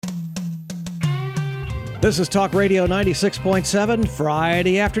This is Talk Radio 96.7,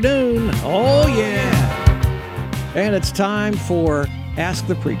 Friday afternoon. Oh, yeah. And it's time for Ask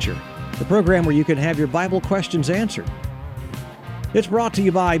the Preacher, the program where you can have your Bible questions answered. It's brought to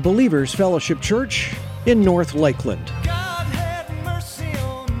you by Believers Fellowship Church in North Lakeland. God have mercy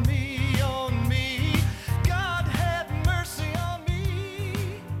on me, on me. God have mercy on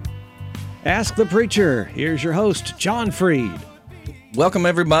me. Ask the Preacher. Here's your host, John Freed. Welcome,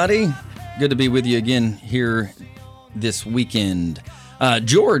 everybody. Good to be with you again here this weekend.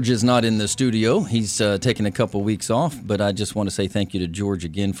 George is not in the studio. He's taking a couple weeks off, but I just want to say thank you to George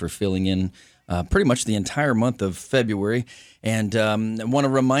again for filling in pretty much the entire month of February. And I want to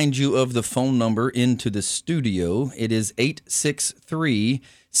remind you of the phone number into the studio. It is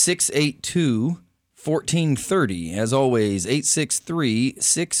 863-682-1430. As always,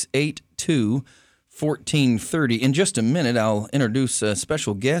 863-682-1430. In just a minute, I'll introduce a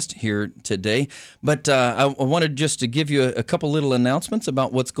special guest here today. But I wanted just to give you a couple little announcements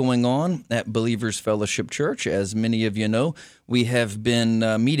about what's going on at Believers Fellowship Church. As many of you know, we have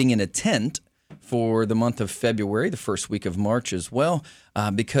been meeting in a tent for the month of February, the first week of March as well,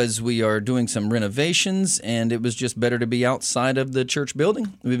 because we are doing some renovations, and it was just better to be outside of the church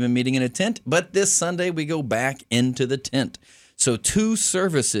building. We've been meeting in a tent, but this Sunday we go back into the tent. So two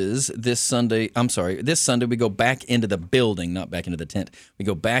services this Sunday we go back into the building, not back into the tent. We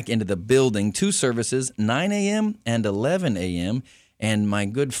go back into the building, two services, 9 a.m. and 11 a.m., and my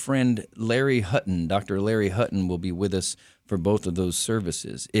good friend Larry Hutton, Dr. Larry Hutton, will be with us for both of those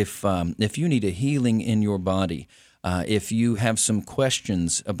services. If you need a healing in your body, if you have some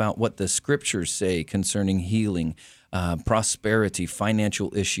questions about what the scriptures say concerning healing, prosperity,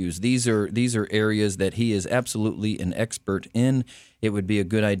 financial issues, these are areas that he is absolutely an expert in. It would be a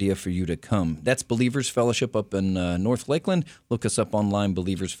good idea for you to come. That's Believers Fellowship up in North Lakeland. Look us up online,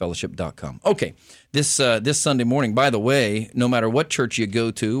 believersfellowship.com. Okay, this Sunday morning, by the way, no matter what church you go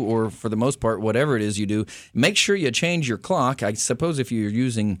to, or for the most part, whatever it is you do, make sure you change your clock. I suppose if you're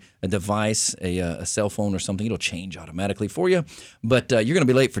using a device, a cell phone or something, it'll change automatically for you. But you're going to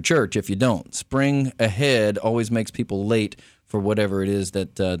be late for church if you don't. Spring ahead always makes people late for whatever it is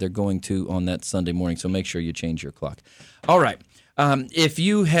that they're going to on that Sunday morning. So make sure you change your clock. All right. If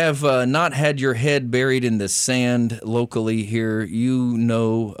you have not had your head buried in the sand locally here, you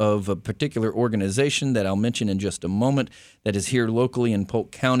know of a particular organization that I'll mention in just a moment that is here locally in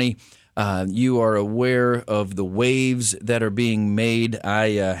Polk County. You are aware of the waves that are being made.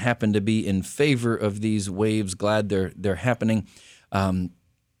 I happen to be in favor of these waves, glad they're happening.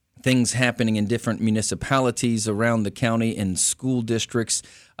 Things happening in different municipalities around the county and school districts.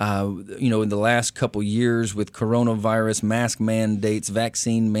 In the last couple years with coronavirus, mask mandates,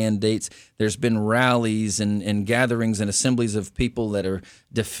 vaccine mandates, there's been rallies and gatherings and assemblies of people that are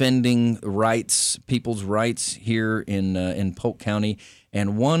defending people's rights here in Polk County.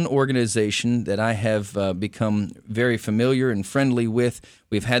 And one organization that I have become very familiar and friendly with,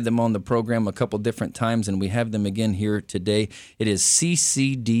 we've had them on the program a couple different times, and we have them again here today. It is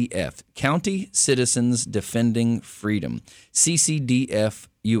CCDF, County Citizens Defending Freedom.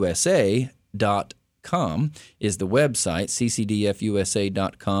 CCDFUSA.com is the website,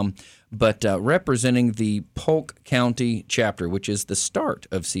 CCDFUSA.com. But representing the Polk County chapter, which is the start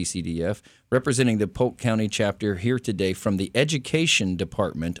of CCDF, representing the Polk County chapter here today from the Education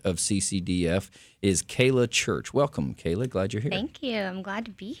Department of CCDF is Kayla Church. Welcome, Kayla. Glad you're here. Thank you. I'm glad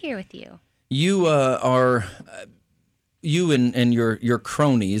to be here with you. You you and your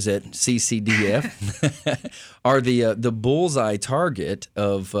cronies at CCDF are the bullseye target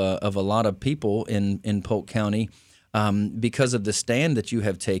of a lot of people in Polk County. Because of the stand that you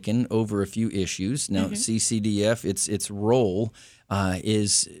have taken over a few issues. Now, CCDF, its role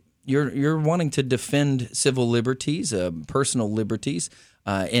is you're wanting to defend civil liberties, personal liberties,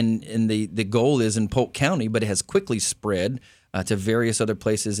 and the goal is in Polk County, but it has quickly spread to various other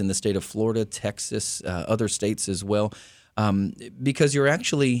places in the state of Florida, Texas, other states as well, because you're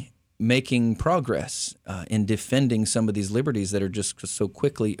actually making progress in defending some of these liberties that are just so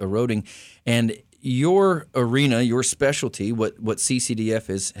quickly eroding. And your arena, your specialty, what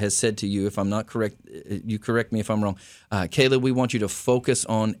CCDF has said to you, if I'm not correct, you correct me if I'm wrong. Kayla, we want you to focus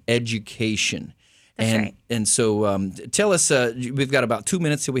on education. That's right. And so tell us, we've got about 2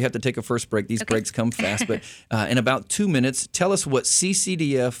 minutes till we have to take a first break. These breaks come fast, but in about 2 minutes, tell us what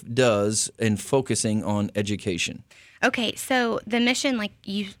CCDF does in focusing on education. Okay, so the mission, like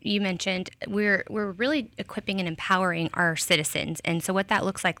you mentioned, we're really equipping and empowering our citizens. And so what that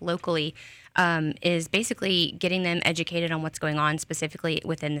looks like locally, is basically getting them educated on what's going on specifically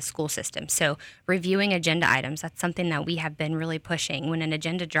within the school system. So reviewing agenda items, that's something that we have been really pushing. When an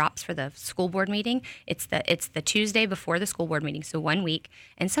agenda drops for the school board meeting, it's the Tuesday before the school board meeting, so 1 week,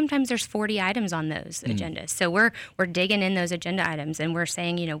 and sometimes there's 40 items on those agendas. So we're digging in those agenda items and we're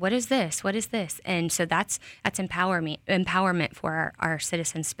saying, what is this? What is this? And so that's empowerment for our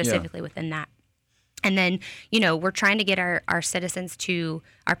citizens specifically within that. And then, we're trying to get our citizens to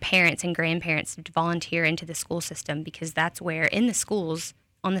our parents and grandparents to volunteer into the school system, because that's where, in the schools,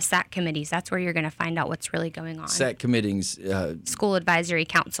 on the SAC committees, that's where you're going to find out what's really going on. SAC committees. School advisory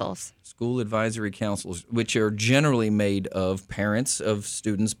councils. School advisory councils, which are generally made of parents of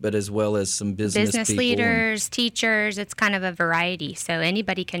students, but as well as some business people leaders, teachers. It's kind of a variety. So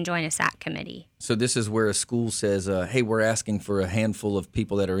anybody can join a SAC committee. So this is where a school says, hey, we're asking for a handful of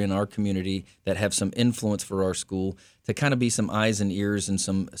people that are in our community that have some influence for our school to kind of be some eyes and ears and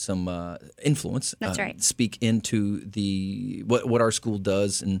some influence. That's right. Speak into what our school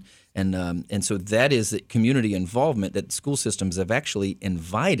does, and so that is the community involvement that school systems have actually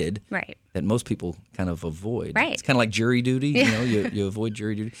invited. Right. That most people kind of avoid. Right. It's kind of like jury duty. You avoid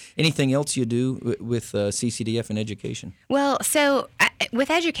jury duty. Anything else you do with CCDF and education? Well, so with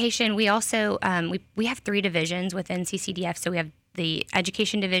education, we also we have 3 divisions within CCDF. So we have the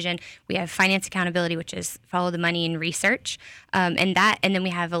education division, we have finance accountability, which is follow the money and research, and then we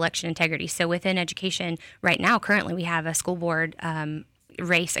have election integrity. So within education, right now, currently, we have a school board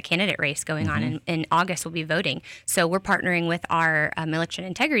race, a candidate race going on, and in August we'll be voting. So we're partnering with our election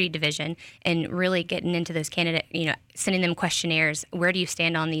integrity division and really getting into those candidate, sending them questionnaires. Where do you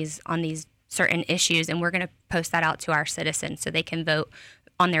stand on these certain issues? And we're going to post that out to our citizens so they can vote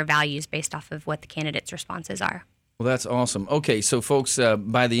on their values based off of what the candidates' responses are. Well, that's awesome. Okay, so folks,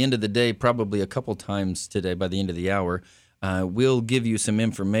 by the end of the day, probably a couple times today, by the end of the hour, we'll give you some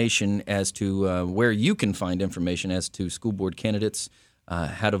information as to where you can find information as to school board candidates,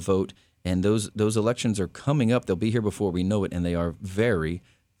 how to vote, and those elections are coming up. They'll be here before we know it, and they are very,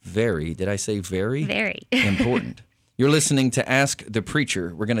 very, did I say very? Very. Important. You're listening to Ask the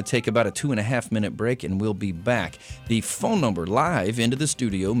Preacher. We're going to take about a 2.5-minute break, and we'll be back. The phone number live into the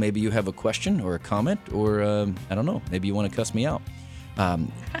studio. Maybe you have a question or a comment, or I don't know, maybe you want to cuss me out.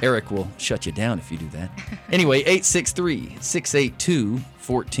 Eric will shut you down if you do that. Anyway,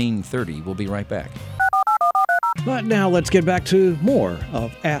 863-682-1430. We'll be right back. But now let's get back to more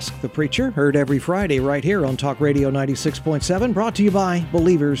of Ask the Preacher, heard every Friday right here on Talk Radio 96.7, brought to you by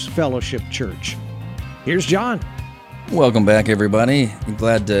Believers Fellowship Church. Here's John. Welcome back, everybody. I'm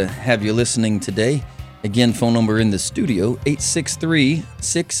glad to have you listening today. Again, phone number in the studio,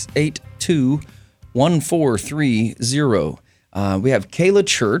 863-682-1430. We have Kayla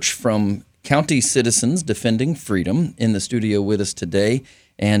Church from County Citizens Defending Freedom in the studio with us today.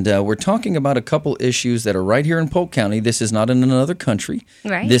 And we're talking about a couple issues that are right here in Polk County. This is not in another country.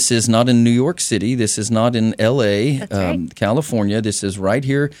 Right. This is not in New York City. This is not in L.A., That's right. California. This is right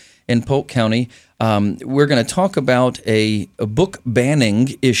here in Polk County. We're going to talk about a book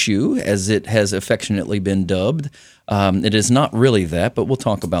banning issue, as it has affectionately been dubbed. It is not really that, but we'll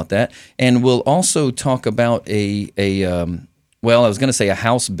talk about that. And we'll also talk about well, I was going to say a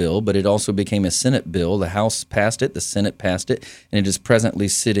House bill, but it also became a Senate bill. The House passed it, the Senate passed it, and it is presently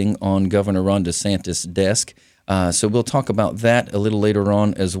sitting on Governor Ron DeSantis' desk. So we'll talk about that a little later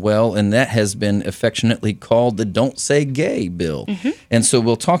on as well, and that has been affectionately called the Don't Say Gay bill. And so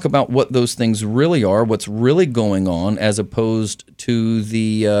we'll talk about what those things really are, what's really going on, as opposed to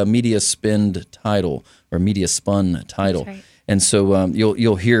the media spun title. That's right. And so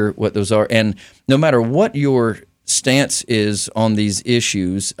you'll hear what those are. And no matter what your stance is on these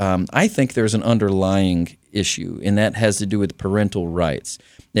issues, I think there's an underlying issue, and that has to do with parental rights.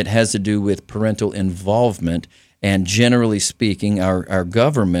 It has to do with parental involvement, and generally speaking, our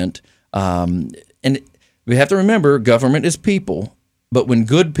government, and we have to remember, government is people, but when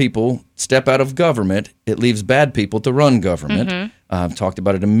good people step out of government, it leaves bad people to run government. I've talked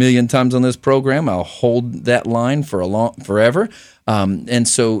about it a million times on this program. I'll hold that line forever. And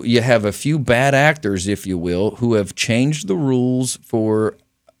so you have a few bad actors, if you will, who have changed the rules for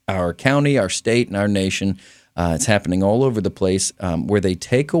our county, our state, and our nation. It's happening all over the place, where they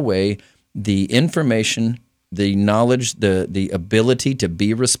take away the information, the knowledge, the ability to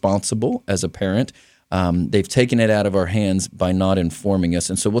be responsible as a parent. They've taken it out of our hands by not informing us.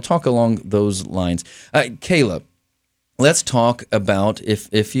 And so we'll talk along those lines. Kayla, let's talk about,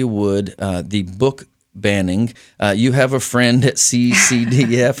 if you would, the book banning. You have a friend at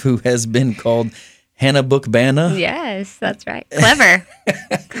CCDF who has been called Hannah Book Banna. Yes, that's right. Clever.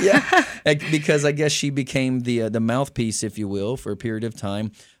 Yeah. Because I guess she became the mouthpiece, if you will, for a period of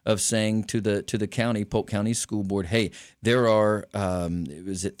time of saying to the county, Polk County School Board, hey, there are,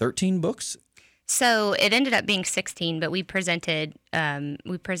 was it 13 books? So it ended up being 16, but we presented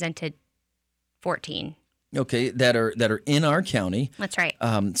 14. Okay, that are in our county. That's right.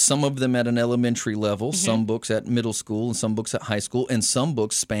 Some of them at an elementary level, some books at middle school, and some books at high school, and some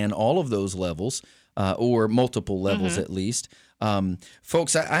books span all of those levels, or multiple levels at least.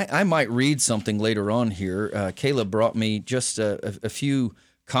 Folks, I might read something later on here. Kayla brought me just a few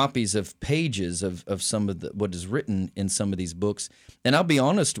copies of pages of some of what is written in some of these books, and I'll be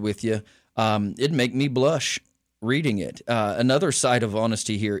honest with you, it'd make me blush reading it. Another side of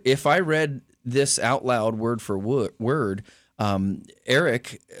honesty here, if I read this out loud word for word,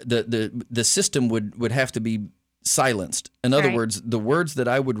 Eric, the system would have to be silenced. In other words, the words that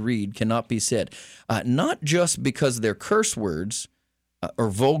I would read cannot be said, not just because they're curse words or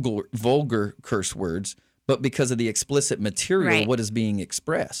vulgar curse words, but because of the explicit material, what is being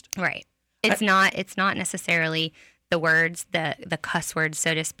expressed. Right. It's not necessarily the words, the cuss words,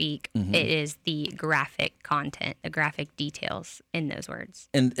 so to speak. It is the graphic content, the graphic details in those words.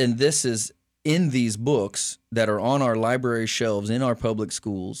 And this is in these books that are on our library shelves in our public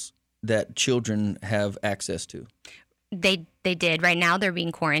schools that children have access to. They did. Right now they're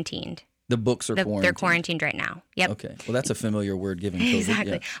being quarantined. The books are quarantined. They're quarantined right now. Yep. Okay. Well, that's a familiar word given COVID.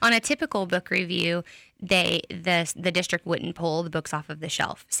 Exactly. Yeah. On a typical book review, the district wouldn't pull the books off of the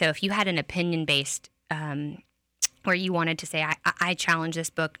shelf. So if you had an opinion-based where you wanted to say, I challenge this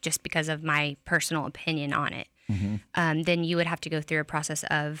book just because of my personal opinion on it, then you would have to go through a process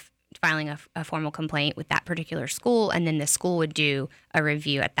of filing a formal complaint with that particular school, and then the school would do a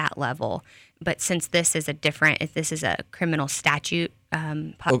review at that level. But since this is a criminal statute,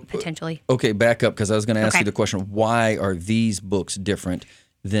 potentially. Okay, back up, because I was going to ask you the question, why are these books different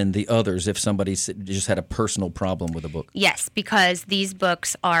than the others if somebody just had a personal problem with a book? Yes, because these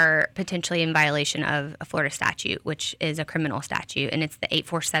books are potentially in violation of a Florida statute, which is a criminal statute, and it's the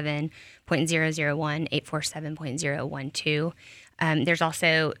 847.001, 847.012. There's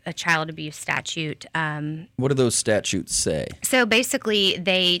also a child abuse statute. What do those statutes say? So basically,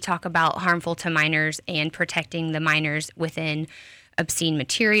 they talk about harmful to minors and protecting the minors within obscene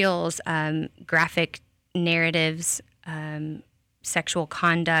materials, graphic narratives, sexual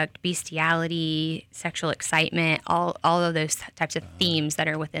conduct, bestiality, sexual excitement, all of those types of themes that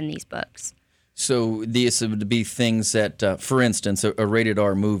are within these books. So these would be things that, for instance, a rated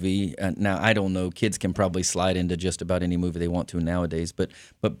R movie. Now I don't know, kids can probably slide into just about any movie they want to nowadays. But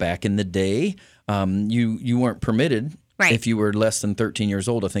back in the day, you weren't permitted, if you were less than 13 years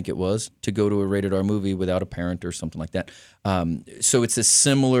old, I think it was, to go to a rated R movie without a parent or something like that. So it's a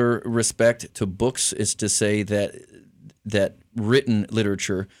similar respect to books, is to say that written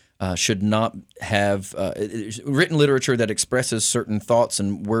literature should not have written literature that expresses certain thoughts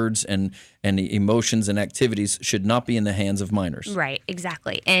and words and emotions and activities should not be in the hands of minors. Right,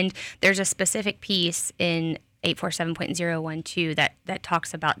 exactly. And there's a specific piece in 847.012 that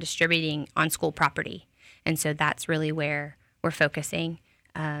talks about distributing on school property. And so that's really where we're focusing.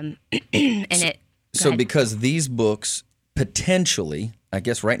 So because these books potentially, I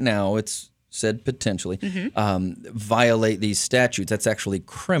guess right now it's said potentially, violate these statutes. That's actually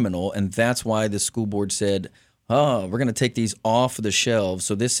criminal, and that's why the school board said, we're going to take these off the shelves.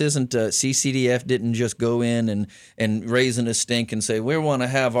 So this isn't, CCDF didn't just go in and raise a stink and say, we want to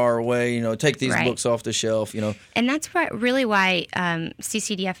have our way, take these books off the shelf, And that's really why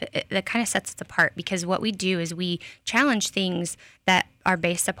CCDF, that kind of sets us apart, because what we do is we challenge things that are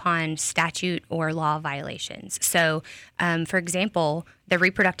based upon statute or law violations. So, for example, the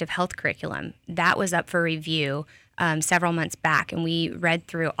reproductive health curriculum, that was up for review several months back, and we read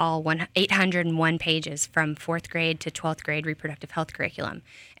through all 801 pages from 4th grade to 12th grade reproductive health curriculum.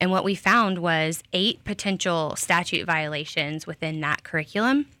 And what we found was 8 potential statute violations within that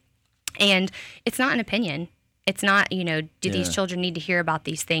curriculum. And it's not an opinion. It's not, do these children need to hear about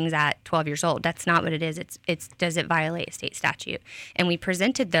these things at 12 years old? That's not what it is. It's does it violate a state statute? And we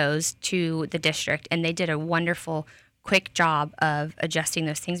presented those to the district, and they did a wonderful, quick job of adjusting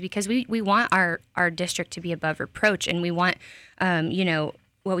those things, because we want our district to be above reproach, and we want,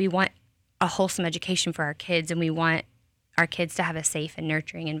 we want a wholesome education for our kids, and we want our kids to have a safe and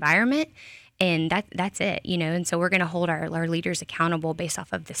nurturing environment. And that's it, and so we're going to hold our leaders accountable based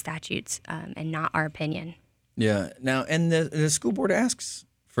off of the statutes and not our opinion. Yeah. Now, and the school board asks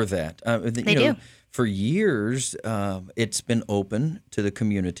for that. They do. For years, it's been open to the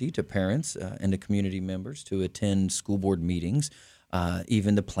community, to parents and to community members to attend school board meetings.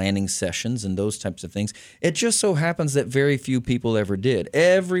 even the planning sessions and those types of things. It just so happens that very few people ever did.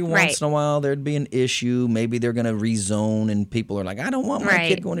 Every once in a while, there'd be an issue. Maybe they're going to rezone, and people are like, I don't want my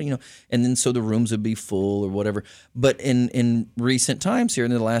kid going to, and then so the rooms would be full or whatever. But in recent times here,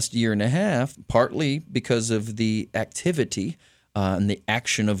 in the last year and a half, partly because of the activity and the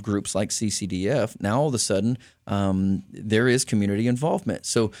action of groups like CCDF, now all of a sudden there is community involvement.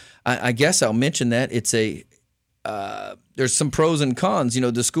 So I guess I'll mention that it's there's some pros and cons.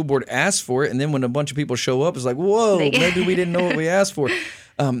 The school board asked for it, and then when a bunch of people show up, it's like, whoa, maybe we didn't know what we asked for.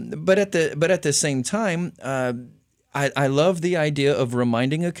 But at the same time, I love the idea of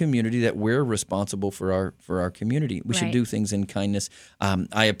reminding a community that we're responsible for our community. We should do things in kindness.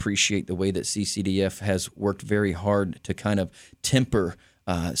 I appreciate the way that CCDF has worked very hard to kind of temper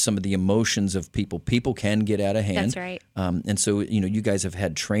some of the emotions of people. People can get out of hand. That's right. And so, you guys have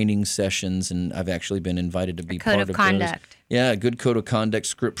had training sessions, and I've actually been invited to be part of those. Code of conduct. Yeah, good code of conduct,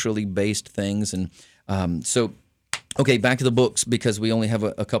 scripturally based things. And so, okay, back to the books, because we only have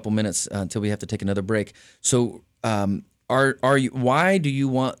a couple minutes until we have to take another break. So, why do you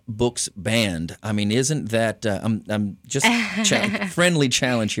want books banned? I mean, isn't that I'm just friendly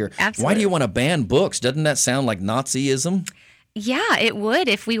challenge here. Absolutely. Why do you want to ban books? Doesn't that sound like Nazism? Yeah, it would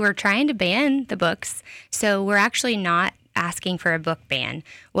if we were trying to ban the books. So we're actually not asking for a book ban.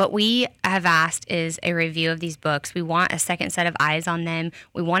 What we have asked is a review of these books. We want a second set of eyes on them.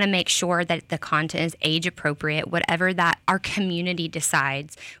 We want to make sure that the content is age appropriate, whatever that our community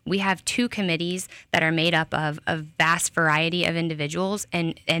decides. We have 2 committees that are made up of a vast variety of individuals,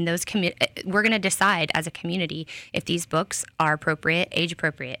 and those we're going to decide as a community if these books are appropriate, age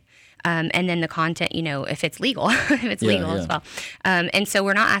appropriate. And then the content, if it's legal, as well. And so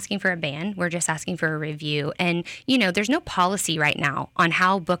we're not asking for a ban. We're just asking for a review. And, there's no policy right now on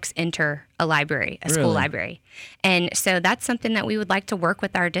how books enter a library, school library. And so that's something that we would like to work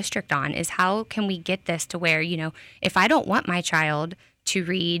with our district on, is how can we get this to where, if I don't want my child to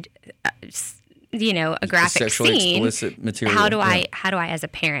read a graphic sexually scene, explicit material. how do I as a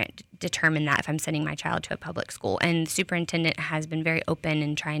parent determine that if I'm sending my child to a public school? And the superintendent has been very open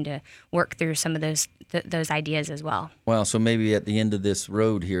in trying to work through some of those ideas as well. Well, so maybe at the end of this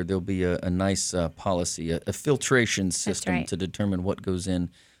road here, there'll be a nice policy, a filtration system to determine what goes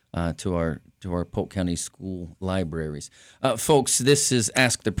in to our Polk County school libraries. Folks, this is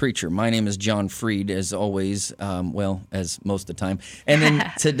Ask the Preacher. My name is John Freed, as always, as most of the time. And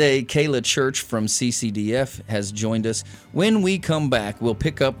then today, Kayla Church from CCDF has joined us. When we come back, we'll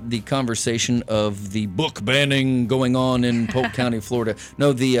pick up the conversation of the book banning going on in Polk County, Florida.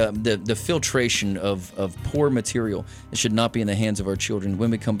 No, the filtration of poor material. It should not be in the hands of our children. When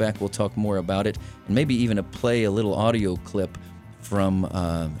we come back, we'll talk more about it, and maybe even play a little audio clip from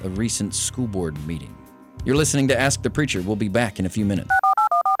a recent school board meeting. You're listening to Ask the Preacher. We'll be back in a few minutes.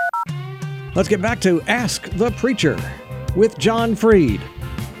 Let's get back to Ask the Preacher with John Freed.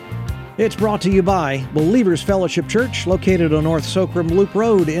 It's brought to you by Believers Fellowship Church, located on North Socrum Loop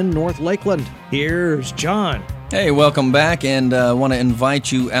Road in North Lakeland. Here's John. Hey, welcome back, and I want to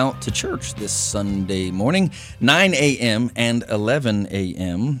invite you out to church this Sunday morning, 9 a.m. and 11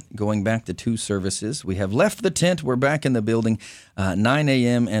 a.m., going back to 2 services. We have left the tent. We're back in the building, 9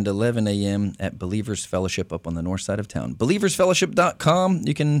 a.m. and 11 a.m. at Believers Fellowship up on the north side of town. BelieversFellowship.com.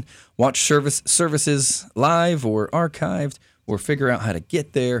 You can watch services live or archived, or figure out how to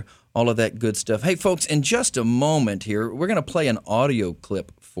get there, all of that good stuff. Hey, folks, in just a moment here, we're going to play an audio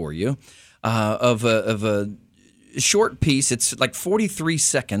clip for you of a short piece. It's like 43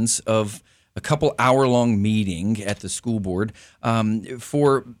 seconds of a couple hour-long meeting at the school board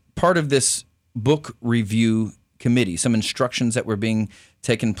for part of this book review committee. Some instructions that were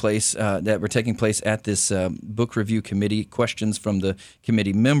taking place at this book review committee. Questions from the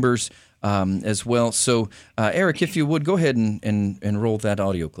committee members as well. So, Eric, if you would go ahead and roll that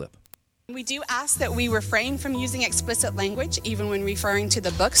audio clip. We do ask that we refrain from using explicit language, even when referring to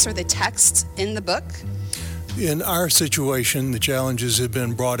the books or the texts in the book. In our situation, the challenges have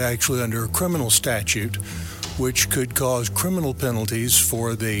been brought actually under a criminal statute, which could cause criminal penalties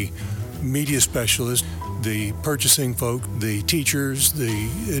for the media specialist, the purchasing folk, the teachers, the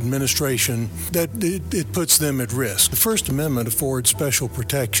administration, that it puts them at risk. The First Amendment affords special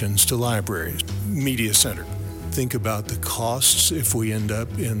protections to libraries, media center. Think about the costs if we end up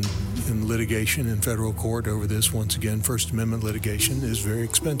in litigation in federal court over this. Once again, First Amendment litigation is very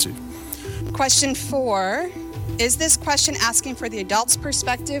expensive. Question 4, is this question asking for the adult's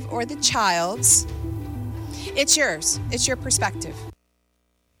perspective or the child's? It's yours. It's your perspective.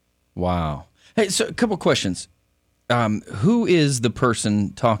 Wow. Hey, so a couple questions. Who is the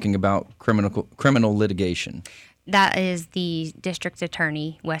person talking about criminal litigation? That is the district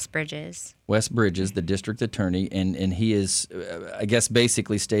attorney, Wes Bridges. Wes Bridges, the district attorney, and he is, I guess,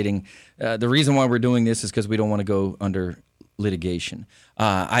 basically stating the reason why we're doing this is because we don't want to go under litigation.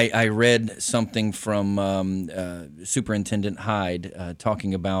 I read something from Superintendent Hyde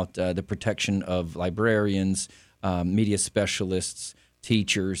talking about the protection of librarians, media specialists,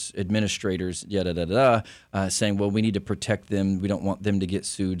 teachers, administrators, saying, well, we need to protect them. We don't want them to get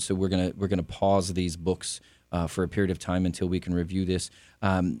sued, so we're gonna pause these books for a period of time until we can review this.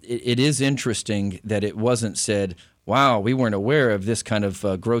 It is interesting that it wasn't said, wow, we weren't aware of this kind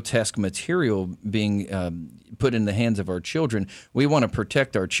of grotesque material being put in the hands of our children. We want to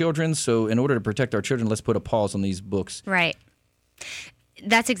protect our children, so in order to protect our children, let's put a pause on these books. Right.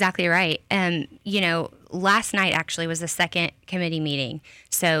 That's exactly right. Last night actually was the second committee meeting.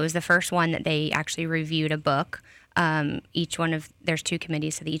 So it was the first one that they actually reviewed a book. There's two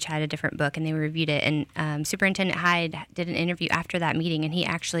committees, so they each had a different book, and they reviewed it. And Superintendent Hyde did an interview after that meeting, and he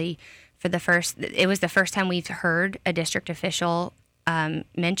actually, it was the first time we've heard a district official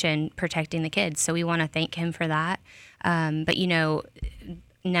mention protecting the kids. So we want to thank him for that. But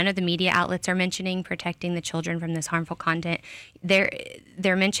none of the media outlets are mentioning protecting the children from this harmful content.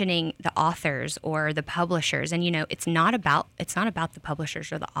 They're mentioning the authors or the publishers, and it's not about the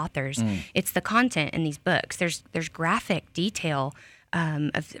publishers or the authors. It's the content in these books. There's graphic detail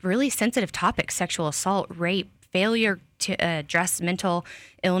of really sensitive topics: sexual assault, rape, failure to address mental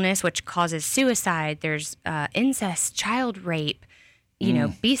illness, which causes suicide. There's incest, child rape.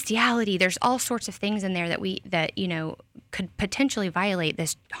 Bestiality. There's all sorts of things in there that could potentially violate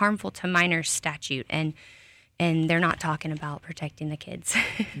this harmful to minors statute, and they're not talking about protecting the kids.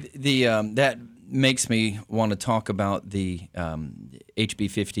 That makes me want to talk about the HB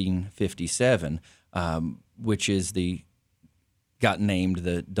 1557, which is got named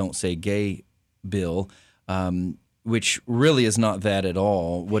the Don't Say Gay bill, which really is not that at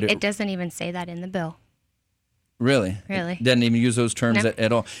all. It doesn't even say that in the bill. Really? Doesn't even use those terms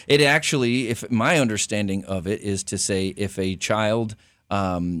at all. It actually, if my understanding of it is to say if a child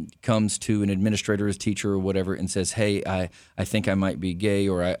comes to an administrator, a teacher, or whatever, and says, hey, I think I might be gay,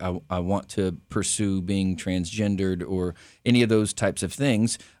 or I want to pursue being transgendered, or any of those types of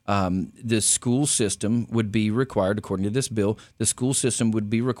things, the school system would be required, according to this bill, the school system would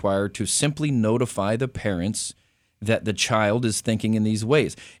be required to simply notify the parents that the child is thinking in these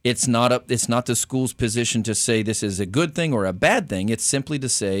ways. It's not the school's position to say this is a good thing or a bad thing. It's simply to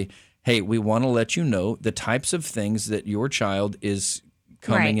say, hey, we want to let you know the types of things that your child is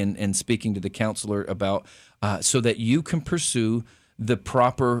coming and speaking to the counselor about, so that you can pursue the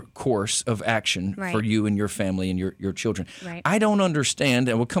proper course of action for you and your family and your children. Right. I don't understand,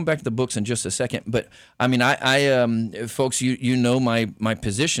 and we'll come back to the books in just a second, but I mean, I folks, you know my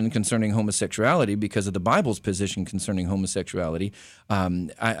position concerning homosexuality because of the Bible's position concerning homosexuality.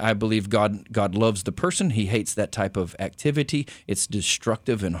 I believe God loves the person. He hates that type of activity. It's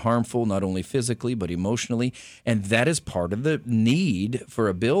destructive and harmful, not only physically, but emotionally, and that is part of the need for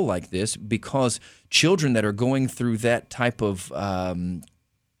a bill like this, because children that are going through that type of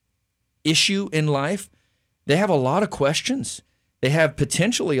issue in life, they have a lot of questions. They have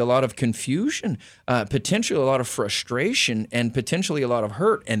potentially a lot of confusion, potentially a lot of frustration, and potentially a lot of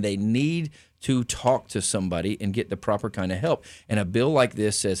hurt, and they need to talk to somebody and get the proper kind of help. And a bill like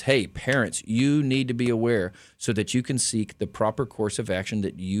this says, hey, parents, you need to be aware so that you can seek the proper course of action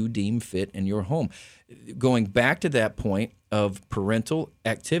that you deem fit in your home. Going back to that point of parental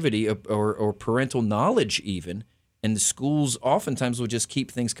activity or parental knowledge even, and the schools oftentimes will just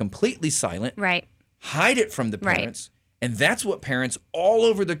keep things completely silent, hide it from the parents, and that's what parents all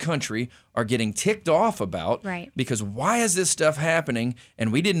over the country are getting ticked off about, because why is this stuff happening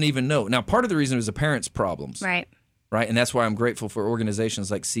and we didn't even know? Now, part of the reason is the parents' problems, right? And that's why I'm grateful for organizations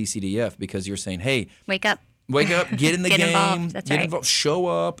like CCDF, because you're saying, hey, wake up, get in the get game, involved. That's get involved, show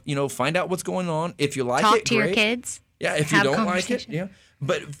up, find out what's going on. If you like Talk it, to great. your kids. Yeah, if you don't like it,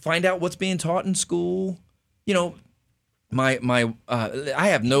 but find out what's being taught in school. I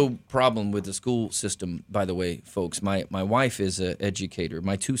have no problem with the school system, by the way, folks. My wife is an educator.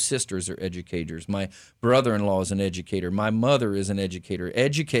 My two sisters are educators. My brother-in-law is an educator. My mother is an educator.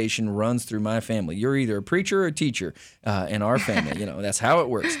 Education runs through my family. You're either a preacher or a teacher in our family. That's how it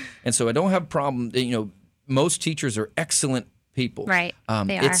works. And so I don't have a problem. Most teachers are excellent people. They are.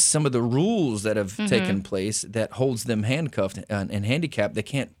 It's some of the rules that have taken place that holds them handcuffed and handicapped. They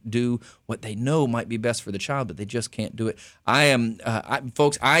can't do what they know might be best for the child, but they just can't do it.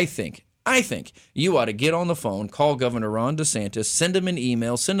 Folks, I think you ought to get on the phone, call Governor Ron DeSantis, send him an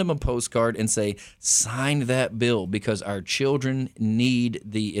email, send him a postcard, and say, sign that bill, because our children need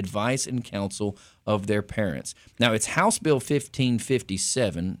the advice and counsel of their parents. Now, it's House Bill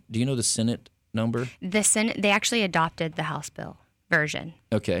 1557. Do you know the Senate number? The Senate, they actually adopted the House bill version.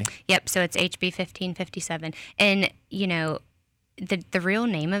 Okay. Yep, so it's HB 1557. And, you know, the real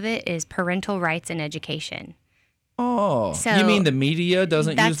name of it is Parental Rights in Education. Oh, So you mean the media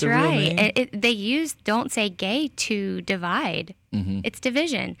doesn't use That's the real right. name? They use don't say gay to divide. It's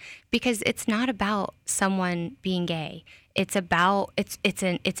division because it's not about someone being gay. It's about it's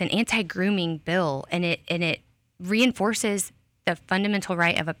an anti-grooming bill, and it reinforces the fundamental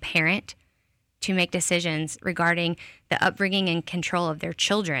right of a parent to make decisions regarding the upbringing and control of their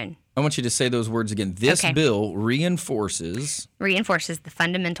children. I want you to say those words again. This Okay. bill reinforces. Reinforces the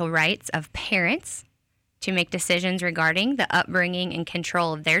fundamental rights of parents to make decisions regarding the upbringing and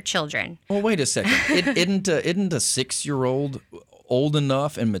control of their children. Well, wait a second. Isn't a 6-year-old old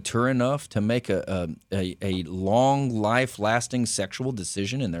enough and mature enough to make a long, life-lasting sexual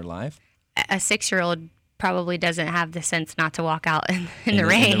decision in their life? A 6-year-old probably doesn't have the sense not to walk out in the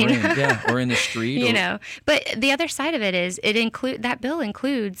rain. Yeah, or in the street. You or- know, but the other side of it is that bill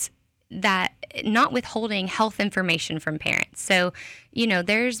includes that not withholding health information from parents. So, you know,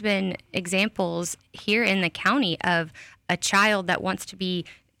 there's been examples here in the county of a child that wants to be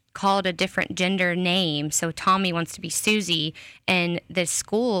called a different gender name. So Tommy wants to be Susie, and the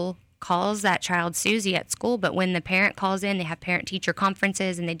school calls that child Susie at school, but when the parent calls in, they have parent-teacher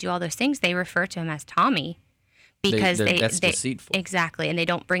conferences and they do all those things, they refer to him as Tommy. Because that's deceitful. Exactly, and they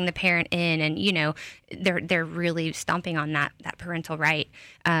don't bring the parent in, and you know they're really stomping on that parental right.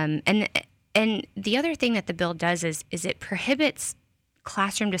 And the other thing that the bill does is it prohibits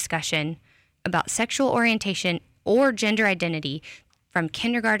classroom discussion about sexual orientation or gender identity from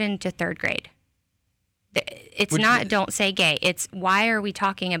kindergarten to 3rd grade. It's not don't say gay. It's why are we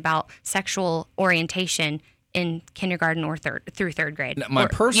talking about sexual orientation in kindergarten or through 3rd grade? Now, my Or,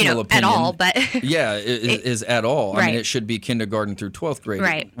 personal opinion, at all, but yeah, is at all. I mean, Right. it should be kindergarten through 12th grade.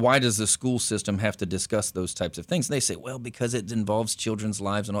 Right. Why does the school system have to discuss those types of things? And they say, well, because it involves children's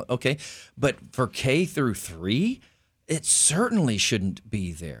lives and all. Okay, but for K through 3, it certainly shouldn't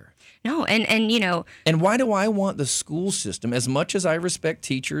be there. no, and you know, And why do I want the school system, as much as I respect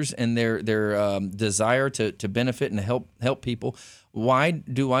teachers and their desire to benefit and help people, why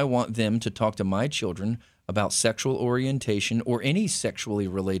do I want them to talk to my children about sexual orientation or any sexually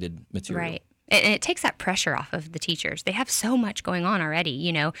related material? right. And it takes that pressure off of the teachers. They have so much going on already,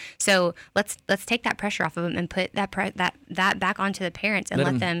 you know. So let's take that pressure off of them and put that back onto the parents and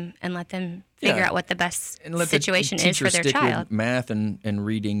let them figure Yeah. out what the best And let situation the is for teachers their stick child. with math and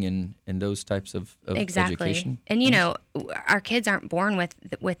reading and those types of Exactly. education. And you know, our kids aren't born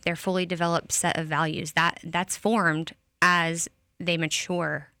with their fully developed set of values. That's formed as they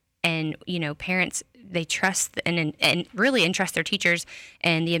mature. And you know, parents, they trust and really entrust their teachers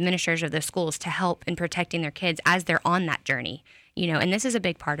and the administrators of the schools to help in protecting their kids as they're on that journey. You know, and this is a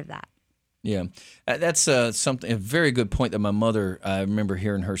big part of that. Yeah, that's a very good point that my mother, I remember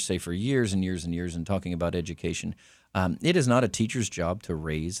hearing her say for years and years and years and talking about education. It is not a teacher's job to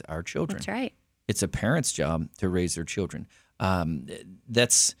raise our children. That's right. It's a parent's job to raise their children.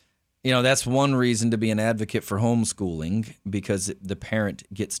 That's one reason to be an advocate for homeschooling, because the parent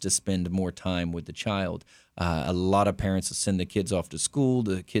gets to spend more time with the child. A lot of parents send the kids off to school,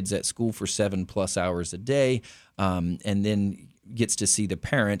 the kids at school for 7+ hours a day, and then gets to see the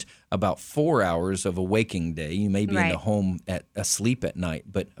parent about 4 hours of a waking day. You may be in the Right. home asleep at night,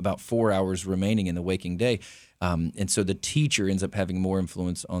 but about 4 hours remaining in the waking day. And so the teacher ends up having more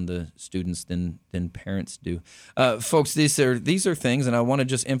influence on the students than parents do. Folks, these are things, and I want to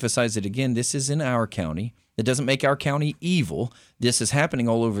just emphasize it again. This is in our county. It doesn't make our county evil. This is happening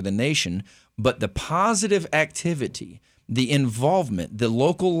all over the nation. But the positive activity, the involvement, the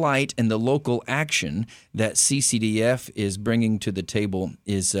local light, and the local action that CCDF is bringing to the table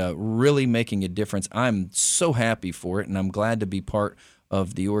is really making a difference. I'm so happy for it, and I'm glad to be part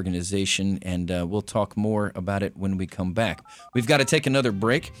of the organization, and we'll talk more about it when we come back. We've got to take another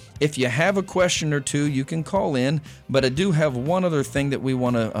break. If you have a question or two, you can call in, but I do have one other thing that we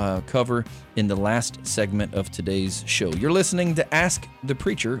want to cover in the last segment of today's show. You're listening to Ask the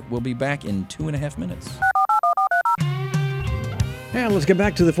Preacher. We'll be back in 2.5 minutes. And let's get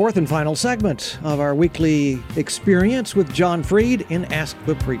back to the fourth and final segment of our weekly experience with John Freed in Ask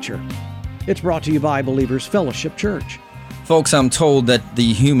the Preacher. It's brought to you by Believers Fellowship Church. Folks, I'm told that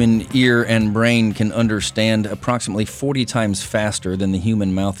the human ear and brain can understand approximately 40 times faster than the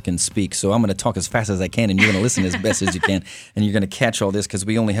human mouth can speak. So I'm going to talk as fast as I can, and you're going to listen as best as you can, and you're going to catch all this because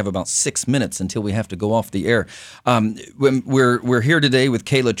we only have about 6 minutes until we have to go off the air. We're here today with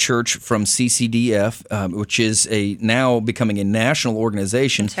Kayla Church from CCDF, which is now becoming a national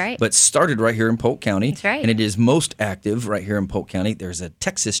organization. That's right. But started right here in Polk County. That's right. And it is most active right here in Polk County. There's a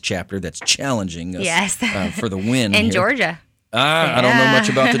Texas chapter that's challenging us Yes. for the win. In here. Georgia. I don't know much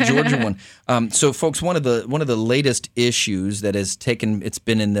about the Georgia one. So, folks, one of the latest issues that has it's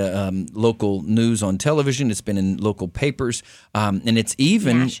been in the local news on television. It's been in local papers, and it's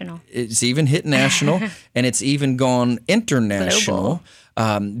even National. It's even hit national, and it's even gone international.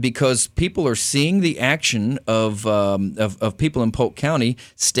 Because people are seeing the action of people in Polk County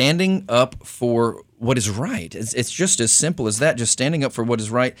standing up for what is right. It's just as simple as that, just standing up for what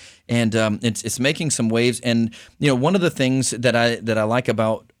is right, and it's making some waves. And one of the things that I like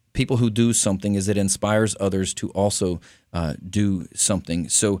about people who do something is it inspires others to also do something.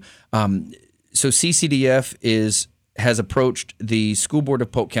 So CCDF has approached the school board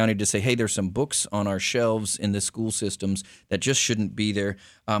of Polk County to say, hey, there's some books on our shelves in the school systems that just shouldn't be there.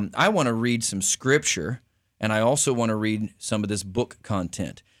 I want to read some scripture, and I also want to read some of this book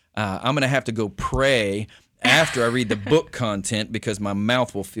content. I'm going to have to go pray after I read the book content because my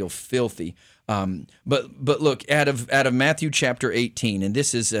mouth will feel filthy. But look, out of Matthew chapter 18, and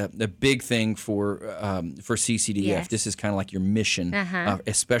this is a big thing for CCDF. Yes. This is kind of like your mission,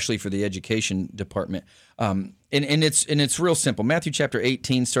 especially for the education department. And it's real simple. Matthew chapter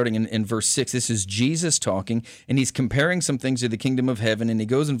 18, starting in verse 6, this is Jesus talking, and he's comparing some things to the kingdom of heaven. And he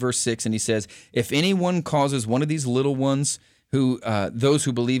goes in verse 6, and he says, if anyone causes one of these little ones, those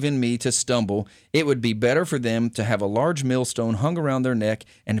who believe in me, to stumble, it would be better for them to have a large millstone hung around their neck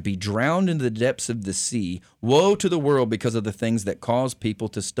and to be drowned into the depths of the sea. Woe to the world because of the things that cause people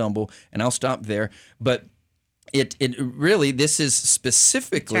to stumble. And I'll stop there. But it really, this is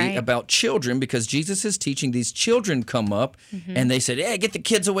specifically about children, because Jesus is teaching these children come up, and they said, hey, get the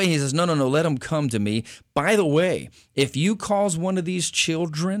kids away. He says, no, let them come to me. By the way, if you cause one of these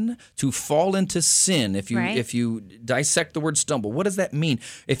children to fall into sin, if you dissect the word stumble, what does that mean?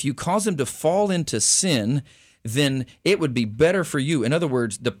 If you cause them to fall into sin, then it would be better for you. In other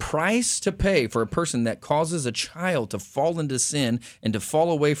words, the price to pay for a person that causes a child to fall into sin and to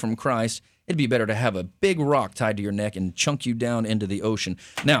fall away from Christ, it'd be better to have a big rock tied to your neck and chunk you down into the ocean.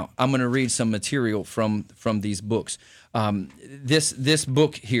 Now, I'm going to read some material from these books. This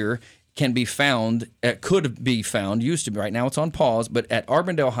book here can be found, could be found, used to be, right now it's on pause, but at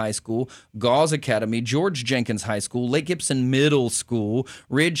Arbondale High School, Gauze Academy, George Jenkins High School, Lake Gibson Middle School,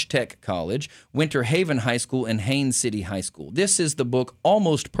 Ridge Tech College, Winter Haven High School, and Haines City High School. This is the book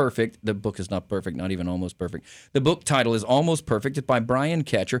Almost Perfect. The book is not perfect, not even almost perfect. The book title is Almost Perfect. It's by Brian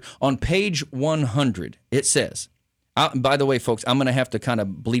Catcher. On page 100, it says, by the way, folks, I'm going to have to kind of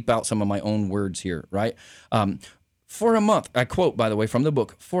bleep out some of my own words here, right? For a month, I quote, by the way, from the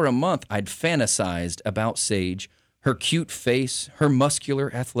book, for a month I'd fantasized about Sage, her cute face, her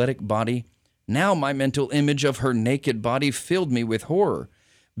muscular, athletic body. Now my mental image of her naked body filled me with horror.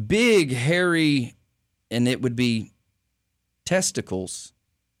 Big, hairy, and it would be testicles,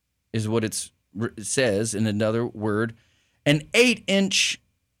 is what it says in another word. An 8-inch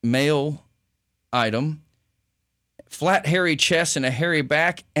male item, flat, hairy chest, and a hairy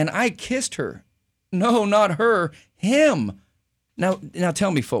back, and I kissed her. No, not her. Him. Now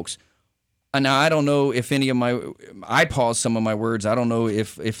tell me, folks. Now, I don't know if any of I paused some of my words. I don't know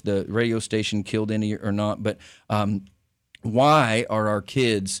if the radio station killed any or not, but why are our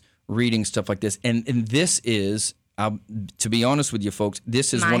kids reading stuff like this? And this is, to be honest with you, folks,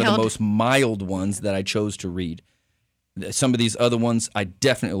 this is one of the most mild ones that I chose to read. Some of these other ones I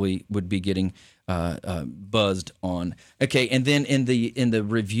definitely would be getting buzzed on. Okay, and then in the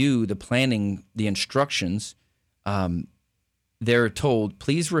review, the planning, the instructions, they're told,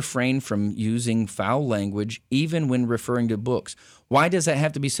 please refrain from using foul language even when referring to books. Why does that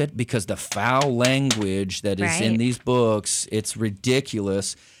have to be said? Because the foul language that is in these books, it's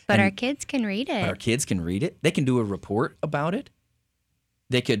ridiculous. But our kids can read it. Our kids can read it. They can do a report about it.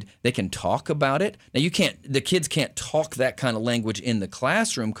 They can talk about it. Now the kids can't talk that kind of language in the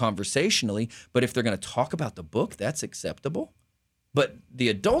classroom conversationally, but if they're going to talk about the book, that's acceptable. But the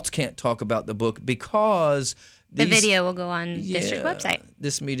adults can't talk about the book because the video will go on district website.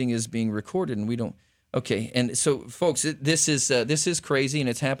 This meeting is being recorded, and we don't. Okay, and so, folks, this is crazy, and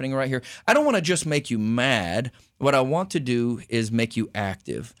it's happening right here. I don't want to just make you mad. What I want to do is make you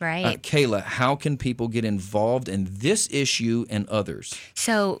active. Right. Kayla, how can people get involved in this issue and others?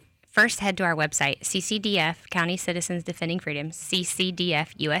 So first head to our website, CCDF, County Citizens Defending Freedom,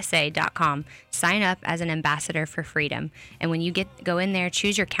 ccdfusa.com. Sign up as an ambassador for freedom. And when you go in there,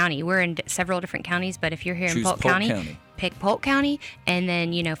 choose your county. We're in several different counties, but if you're here in Polk County, pick Polk County, and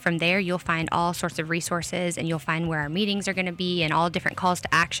then, from there you'll find all sorts of resources, and you'll find where our meetings are going to be and all different calls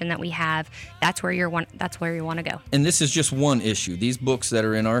to action that we have. That's where you want to go. And this is just one issue. These books that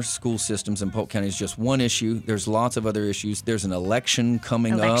are in our school systems in Polk County is just one issue. There's lots of other issues. There's an election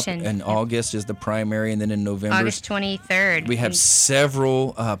coming up, and August is the primary, and then in November, August 23rd, we have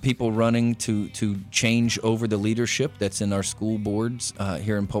several people running to change over the leadership that's in our school boards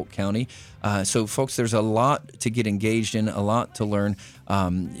here in Polk County. So, folks, there's a lot to get engaged in, a lot to learn.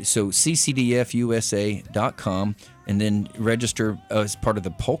 So ccdfusa.com, and then register as part of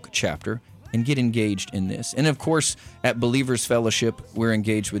the Polk chapter and get engaged in this. And, of course, at Believers Fellowship, we're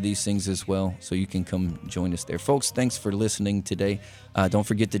engaged with these things as well, so you can come join us there. Folks, thanks for listening today. Don't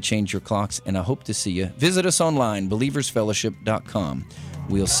forget to change your clocks, and I hope to see you. Visit us online, believersfellowship.com.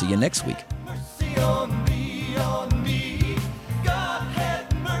 We'll see you next week. Mercy on me, on me. God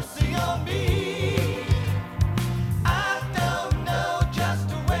had mercy on me. I don't know just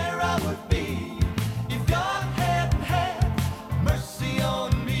where I would be if God hadn't had mercy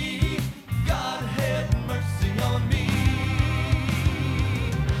on me. God had mercy on me.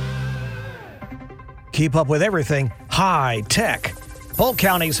 Keep up with everything high tech. Polk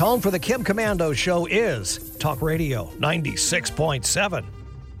County's home for the Kim Komando Show is Talk Radio 96.7.